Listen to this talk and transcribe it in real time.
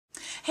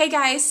Hey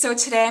guys, so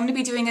today I'm going to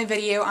be doing a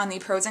video on the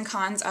pros and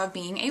cons of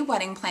being a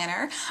wedding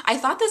planner. I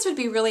thought this would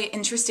be really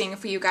interesting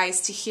for you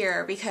guys to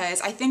hear because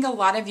I think a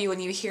lot of you,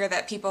 when you hear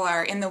that people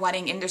are in the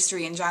wedding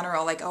industry in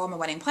general, like, oh, I'm a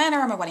wedding planner,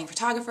 I'm a wedding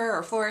photographer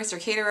or florist or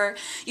caterer,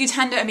 you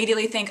tend to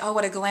immediately think, oh,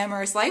 what a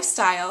glamorous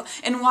lifestyle.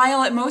 And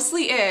while it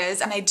mostly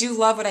is, and I do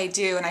love what I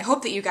do, and I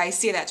hope that you guys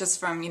see that just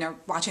from,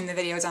 watching the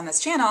videos on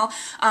this channel,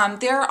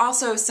 there are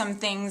also some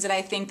things that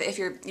I think that if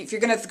you're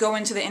going to go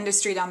into the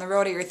industry down the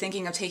road or you're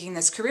thinking of taking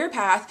this career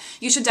path,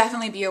 you should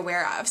definitely be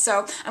aware of.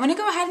 So I'm going to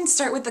go ahead and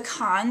start with the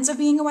cons of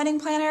being a wedding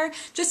planner,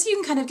 just so you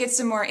can kind of get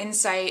some more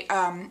insight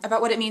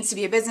about what it means to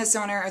be a business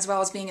owner as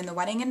well as being in the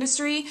wedding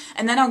industry,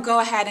 and then I'll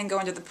go ahead and go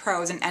into the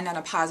pros and end on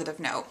a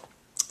positive note.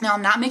 Now,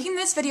 I'm not making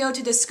this video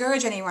to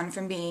discourage anyone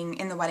from being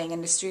in the wedding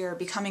industry or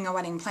becoming a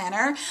wedding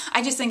planner.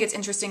 I just think it's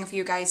interesting for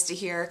you guys to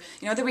hear,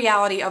 the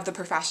reality of the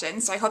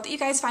profession. So I hope that you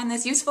guys find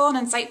this useful and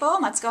insightful,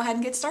 and let's go ahead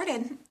and get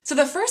started. So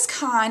the first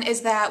con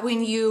is that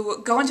when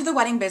you go into the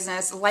wedding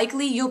business,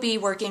 likely you'll be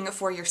working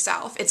for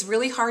yourself. It's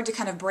really hard to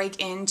kind of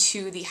break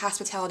into the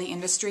hospitality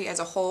industry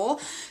as a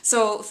whole.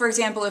 So for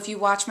example, if you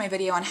watch my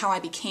video on how I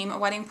became a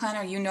wedding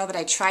planner, you know that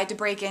I tried to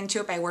break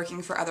into it by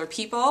working for other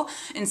people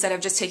instead of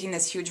just taking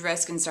this huge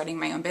risk and starting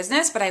my own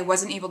business, but I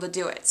wasn't able to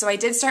do it. So I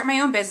did start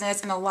my own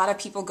business, and a lot of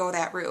people go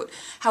that route.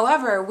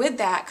 However, with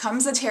that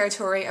comes the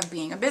territory of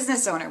being a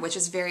business owner, which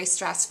is very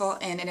stressful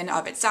in and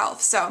of itself.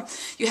 So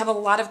you have a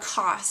lot of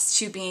costs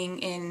to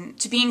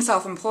being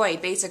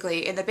self-employed,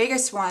 basically. And the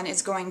biggest one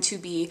is going to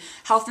be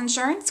health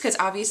insurance, because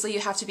obviously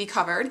you have to be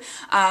covered.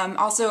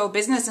 Also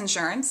business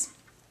insurance.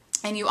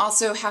 And you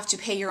also have to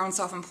pay your own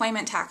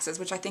self-employment taxes,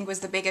 which I think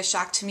was the biggest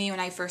shock to me when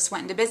I first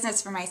went into business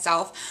for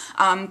myself.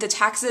 The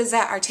taxes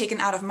that are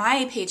taken out of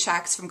my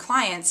paychecks from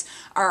clients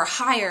are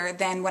higher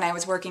than when I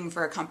was working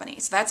for a company.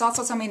 So that's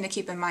also something to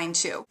keep in mind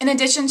too. In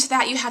addition to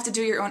that, you have to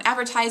do your own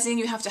advertising.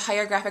 You have to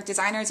hire graphic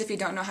designers if you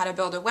don't know how to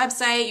build a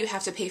website. You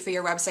have to pay for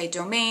your website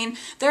domain.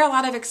 There are a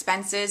lot of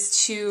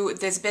expenses to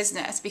this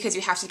business because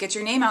you have to get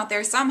your name out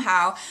there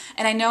somehow.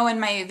 And I know in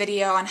my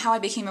video on how I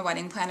became a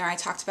wedding planner, I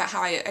talked about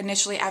how I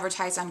initially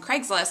advertised on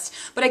Craigslist,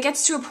 but it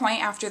gets to a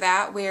point after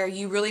that where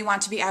you really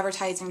want to be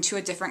advertising to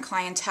a different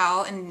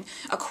clientele and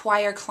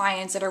acquire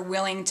clients that are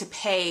willing to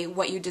pay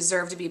what you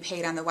deserve to be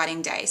paid on the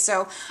wedding day.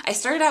 So I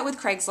started out with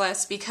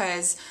Craigslist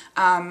because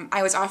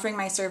I was offering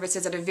my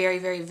services at a very,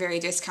 very, very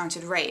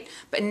discounted rate.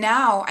 But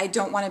now I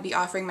don't want to be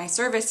offering my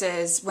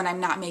services when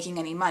I'm not making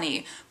any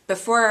money.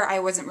 Before, I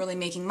wasn't really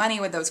making money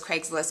with those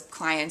Craigslist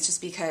clients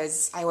just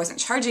because I wasn't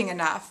charging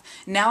enough.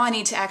 Now I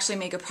need to actually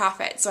make a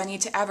profit. So I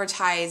need to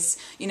advertise,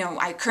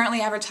 I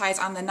currently advertise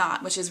on The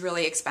Knot, which is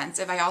really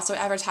expensive. I also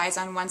advertise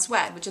on Once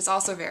Wed, which is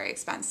also very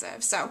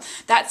expensive. So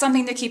that's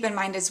something to keep in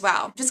mind as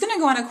well. I'm just going to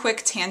go on a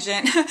quick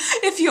tangent,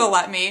 if you'll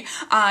let me,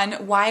 on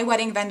why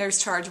wedding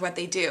vendors charge what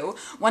they do.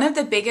 One of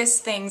the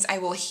biggest things I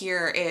will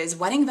hear is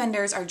wedding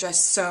vendors are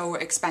just so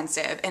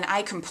expensive. And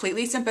I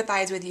completely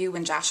sympathize with you.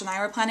 When Josh and I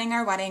were planning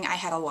our wedding, I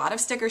had a lot of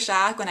sticker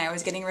shock when I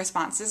was getting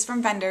responses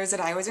from vendors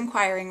that I was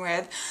inquiring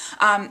with.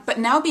 But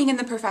now being in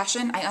the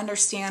profession, I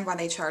understand why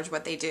they charge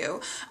what they do.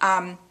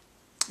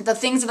 The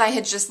things that I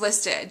had just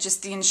listed,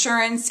 just the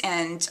insurance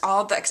and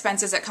all the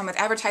expenses that come with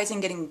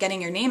advertising,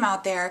 getting your name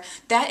out there,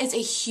 that is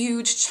a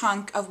huge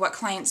chunk of what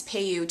clients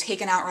pay you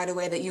taken out right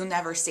away that you'll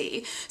never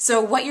see.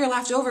 So what you're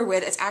left over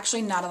with is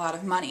actually not a lot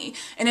of money.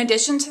 In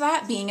addition to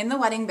that, being in the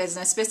wedding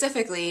business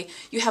specifically,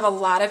 you have a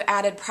lot of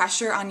added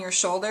pressure on your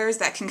shoulders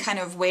that can kind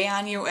of weigh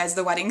on you as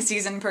the wedding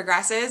season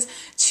progresses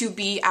to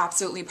be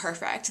absolutely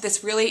perfect.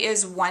 This really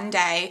is one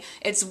day.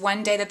 It's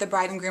one day that the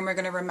bride and groom are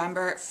going to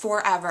remember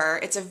forever.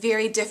 It's a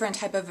very different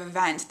type of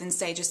event than,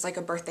 say, just like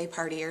a birthday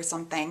party or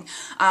something.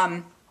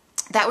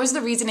 That was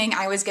the reasoning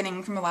I was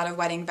getting from a lot of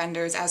wedding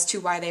vendors as to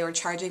why they were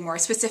charging more,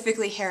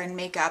 specifically hair and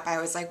makeup. I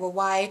was like, well,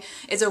 why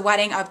is a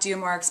wedding updo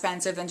more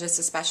expensive than just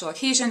a special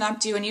occasion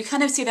updo? And you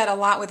kind of see that a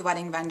lot with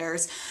wedding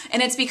vendors.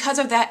 And it's because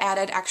of that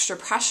added extra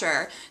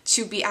pressure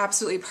to be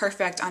absolutely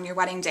perfect on your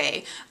wedding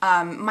day.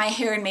 My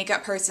hair and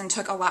makeup person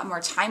took a lot more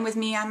time with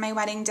me on my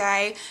wedding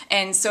day.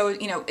 And so,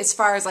 as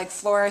far as like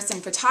florists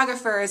and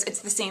photographers,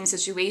 it's the same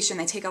situation.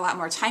 They take a lot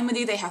more time with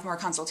you. They have more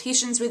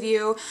consultations with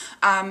you.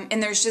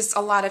 And there's just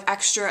a lot of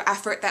extra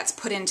effort that's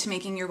put into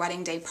making your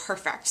wedding day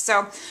perfect.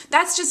 So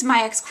that's just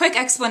my quick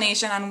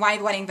explanation on why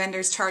wedding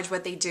vendors charge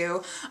what they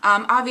do.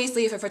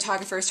 Obviously, if a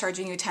photographer is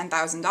charging you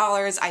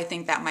 $10,000, I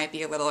think that might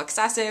be a little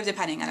excessive,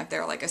 depending on if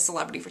they're like a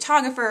celebrity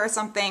photographer or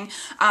something.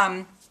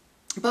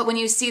 But when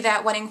you see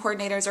that wedding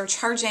coordinators are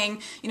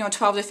charging,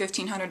 $1,200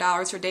 to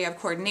 $1,500 for a day of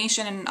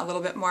coordination and a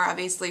little bit more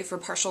obviously for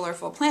partial or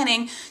full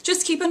planning,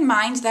 just keep in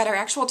mind that our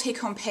actual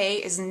take-home pay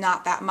is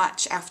not that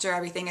much after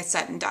everything is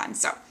said and done.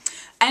 So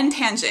End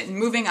tangent,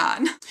 moving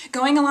on.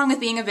 Going along with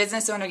being a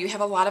business owner, you have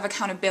a lot of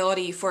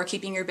accountability for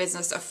keeping your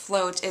business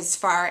afloat as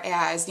far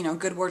as,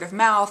 good word of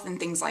mouth and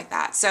things like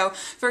that. So,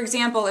 for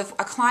example, if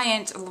a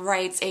client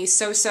writes a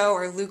so-so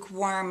or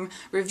lukewarm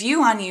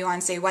review on you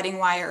on, say, Wedding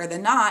Wire or The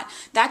Knot,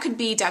 that could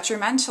be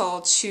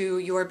detrimental to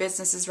your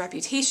business's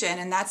reputation,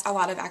 and that's a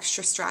lot of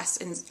extra stress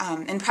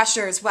and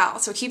pressure as well.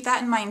 So keep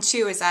that in mind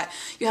too, is that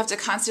you have to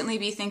constantly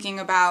be thinking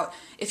about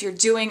if you're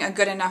doing a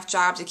good enough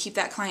job to keep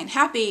that client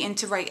happy and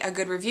to write a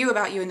good review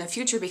about you in the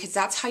future, because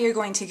that's how you're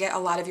going to get a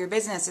lot of your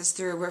business, is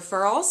through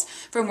referrals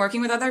from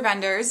working with other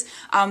vendors,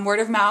 word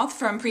of mouth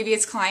from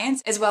previous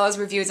clients, as well as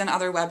reviews on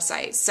other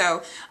websites.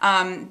 So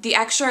the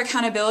extra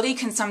accountability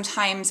can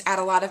sometimes add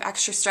a lot of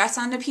extra stress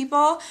onto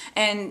people,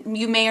 and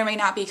you may or may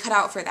not be cut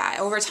out for that.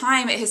 Over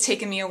time, it has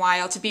taken me a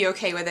while to be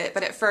okay with it,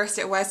 but at first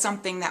it was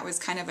something that was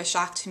kind of a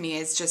shock to me.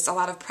 It's just a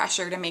lot of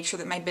pressure to make sure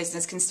that my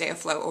business can stay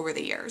afloat over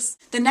the years.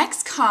 The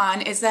next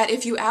con is that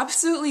if you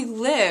absolutely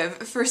live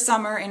for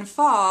summer and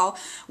fall,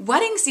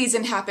 wedding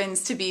season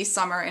happens to be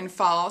summer and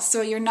fall,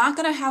 so you're not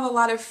going to have a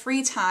lot of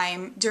free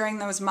time during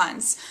those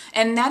months.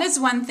 And that is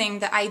one thing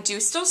that I do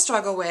still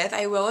struggle with,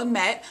 I will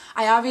admit.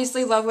 I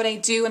obviously love what I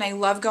do and I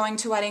love going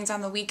to weddings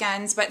on the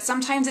weekends, but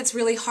sometimes it's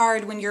really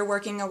hard when you're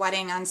working a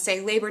wedding on, say,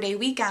 Labor Day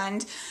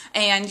weekend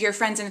and your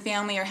friends and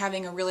family are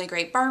having a really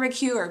great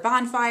barbecue or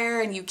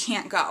bonfire and you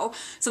can't go.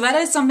 So that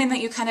is something that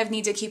you kind of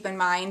need to keep in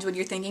mind when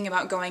you're thinking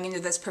about going into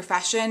this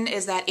profession,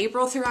 is that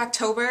April through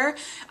October,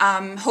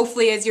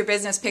 hopefully as your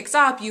business picks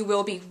up, you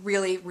will be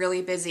really,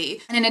 really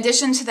busy. And in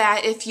addition to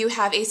that, if you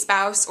have a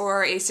spouse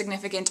or a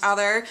significant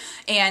other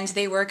and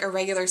they work a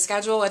regular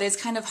schedule, it is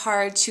kind of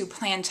hard to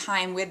plan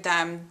time with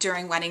them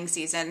during wedding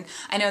season.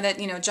 I know that,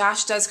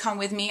 Josh does come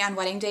with me on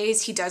wedding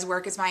days. He does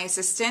work as my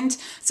assistant,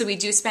 so we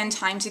do spend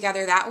time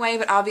together that way,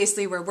 but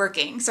obviously we're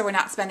working, so we're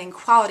not spending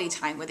quality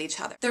time with each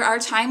other. There are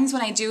times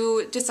when I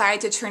do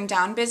decide to turn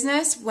down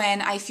business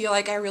when I feel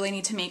like I really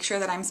need to make sure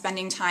that I'm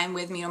spending time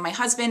with, my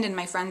husband and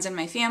my friends and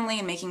my family,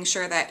 and making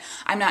sure that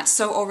I'm not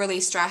so overly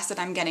stressed that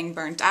I'm getting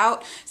burnt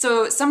out.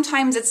 So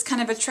sometimes it's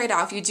kind of a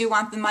trade-off. You do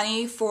want the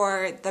money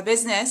for the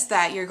business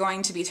that you're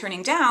going to be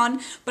turning down,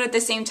 but at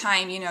the same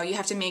time, you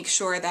have to make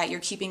sure that you're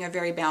keeping a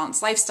very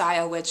balanced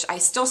lifestyle, which I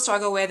still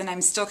struggle with and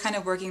I'm still kind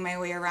of working my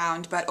way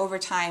around, but over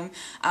time,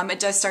 it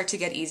does start to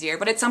get easier.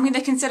 But it's something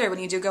to consider when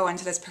you do go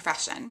into this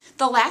profession.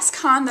 The last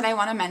con that I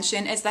want to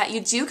mention is that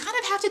you do kind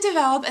of have to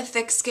develop a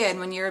thick skin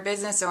when you're a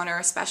business owner,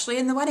 especially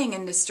in the wedding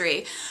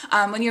industry.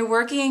 When you're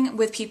working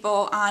with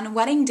people on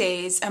wedding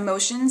days,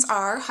 emotions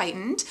are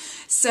heightened.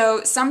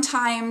 So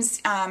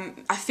sometimes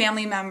a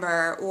family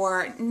member,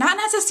 or not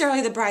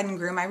necessarily the bride and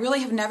groom, I really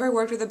have never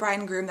worked with a bride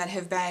and groom that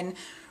have been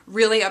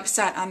really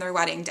upset on their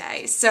wedding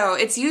day. So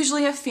it's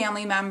usually a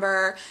family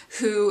member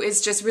who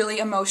is just really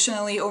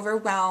emotionally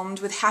overwhelmed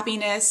with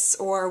happiness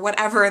or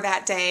whatever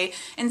that day.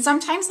 And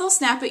sometimes they'll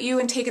snap at you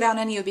and take it out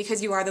on you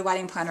because you are the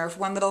wedding planner if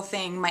one little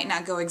thing might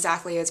not go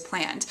exactly as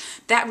planned.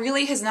 That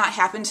really has not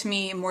happened to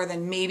me more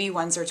than maybe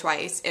once or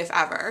twice, if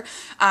ever.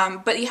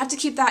 But you have to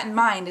keep that in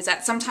mind, is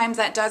that sometimes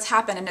that does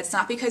happen, and it's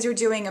not because you're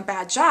doing a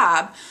bad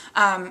job.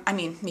 I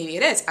mean, maybe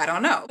it is, I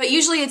don't know. But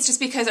usually it's just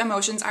because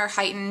emotions are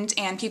heightened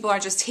and people are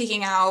just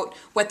taking out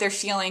what they're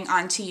feeling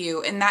onto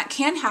you. And that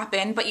can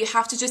happen, but you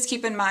have to just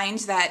keep in mind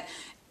that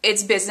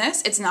it's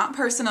business, it's not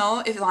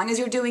personal. As long as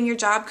you're doing your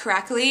job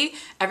correctly,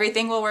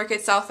 everything will work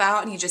itself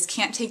out, and you just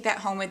can't take that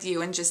home with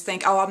you and just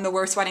think, oh, I'm the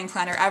worst wedding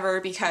planner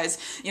ever because,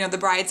 the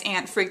bride's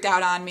aunt freaked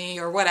out on me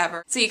or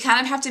whatever. So you kind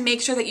of have to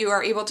make sure that you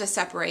are able to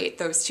separate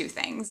those two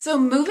things. So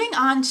moving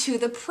on to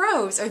the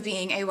pros of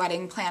being a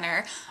wedding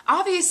planner,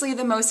 obviously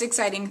the most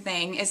exciting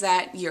thing is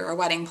that you're a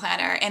wedding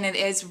planner, and it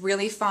is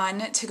really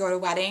fun to go to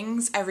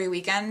weddings every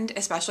weekend,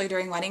 especially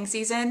during wedding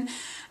season.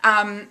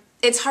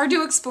 It's hard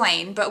to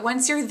explain, but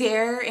once you're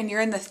there and you're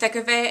in the thick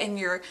of it and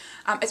you're,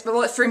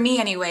 well, for me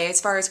anyway,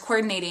 as far as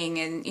coordinating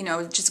and,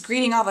 just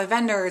greeting all the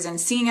vendors and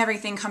seeing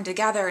everything come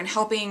together and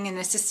helping and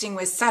assisting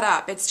with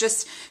setup, it's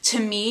just, to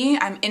me,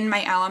 I'm in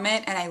my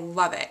element and I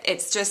love it.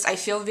 It's just, I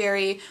feel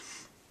very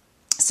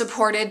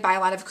supported by a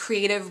lot of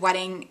creative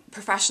wedding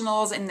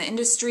professionals in the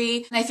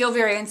industry, and I feel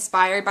very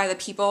inspired by the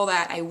people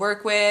that I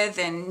work with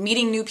and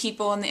meeting new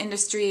people in the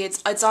industry.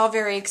 It's all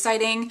very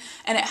exciting,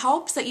 and it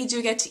helps that you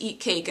do get to eat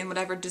cake and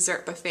whatever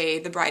dessert buffet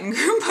the bride and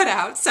groom put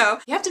out. So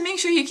you have to make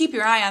sure you keep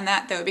your eye on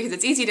that though, because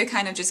it's easy to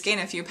kind of just gain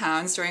a few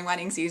pounds during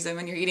wedding season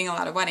when you're eating a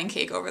lot of wedding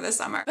cake over the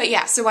summer. But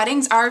yeah, so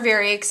weddings are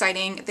very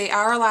exciting. They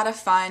are a lot of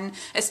fun,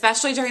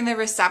 especially during the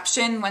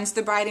reception once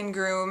the bride and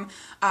groom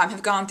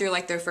have gone through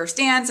like their first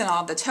dance and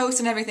all of the toast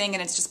and everything,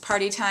 and it's just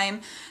party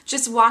time.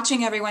 Just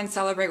watching everyone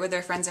celebrate with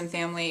their friends and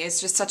family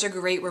is just such a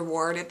great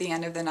reward at the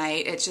end of the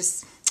night.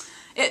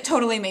 It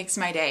totally makes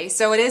my day.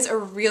 So it is a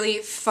really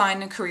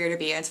fun career to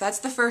be in. So that's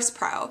the first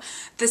pro.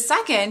 The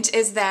second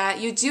is that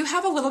you do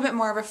have a little bit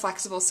more of a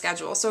flexible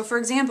schedule. So for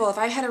example, if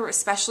I had a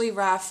especially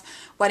rough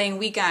wedding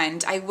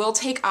weekend, I will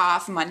take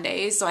off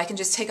Mondays. So I can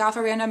just take off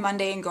a random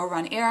Monday and go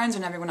run errands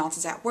when everyone else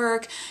is at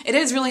work. It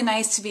is really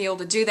nice to be able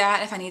to do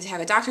that. If I need to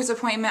have a doctor's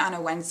appointment on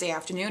a Wednesday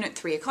afternoon at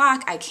 3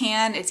 o'clock, I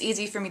can. It's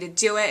easy for me to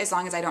do it as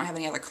long as I don't have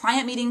any other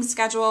client meetings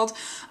scheduled.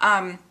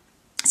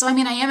 So I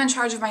mean, I am in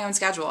charge of my own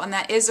schedule, and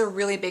that is a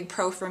really big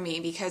pro for me,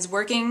 because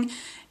working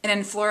in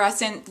a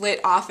fluorescent lit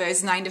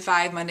office 9 to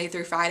 5 Monday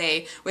through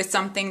Friday was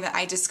something that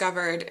I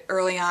discovered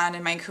early on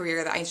in my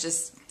career that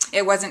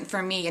it wasn't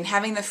for me. And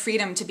having the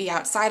freedom to be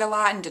outside a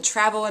lot and to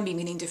travel and be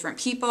meeting different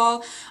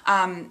people,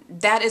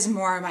 that is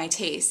more my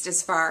taste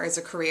as far as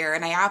a career,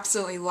 and I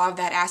absolutely love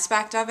that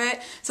aspect of it.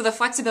 So the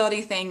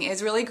flexibility thing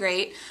is really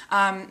great.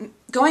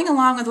 Going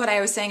along with what I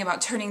was saying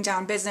about turning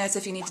down business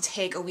if you need to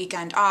take a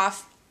weekend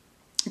off,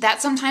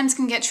 that sometimes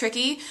can get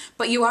tricky,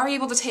 but you are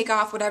able to take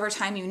off whatever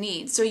time you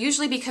need. So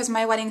usually, because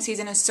my wedding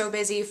season is so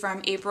busy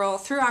from April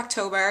through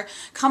October,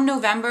 come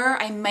November,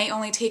 I might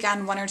only take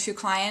on 1 or 2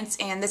 clients,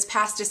 and this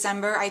past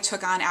December, I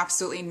took on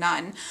absolutely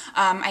none.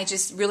 I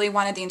just really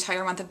wanted the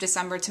entire month of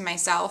December to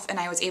myself, and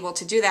I was able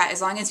to do that as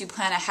long as you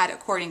plan ahead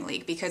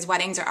accordingly, because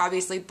weddings are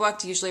obviously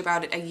booked usually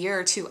about a year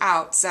or 2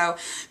 out. So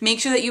make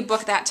sure that you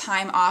book that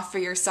time off for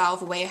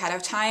yourself way ahead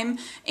of time,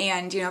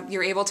 and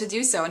you're able to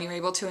do so, and you're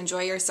able to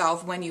enjoy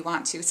yourself when you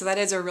want to. So that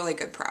is a really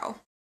good pro.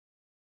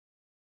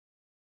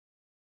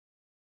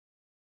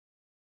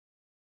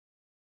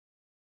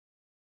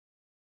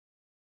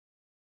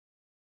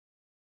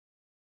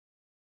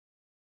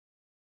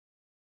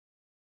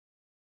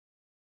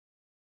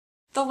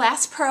 The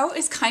last pro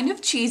is kind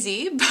of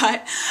cheesy,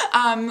 but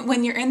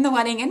when you're in the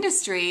wedding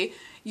industry,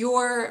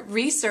 your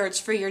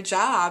research for your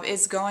job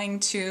is going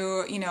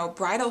to,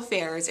 bridal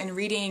fairs and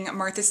reading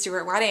Martha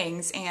Stewart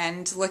weddings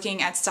and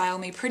looking at Style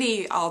Me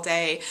Pretty all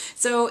day.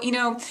 So,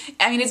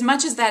 as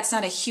much as that's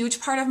not a huge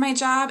part of my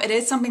job, it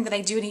is something that I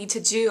do need to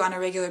do on a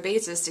regular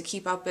basis to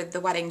keep up with the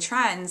wedding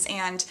trends.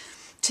 And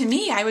to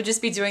me, I would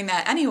just be doing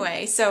that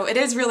anyway. So it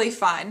is really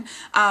fun.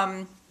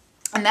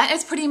 And that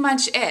is pretty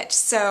much it.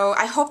 So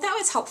I hope that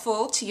was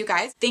helpful to you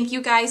guys. Thank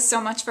you guys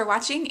so much for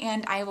watching,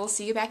 and I will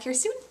see you back here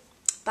soon.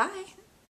 Bye.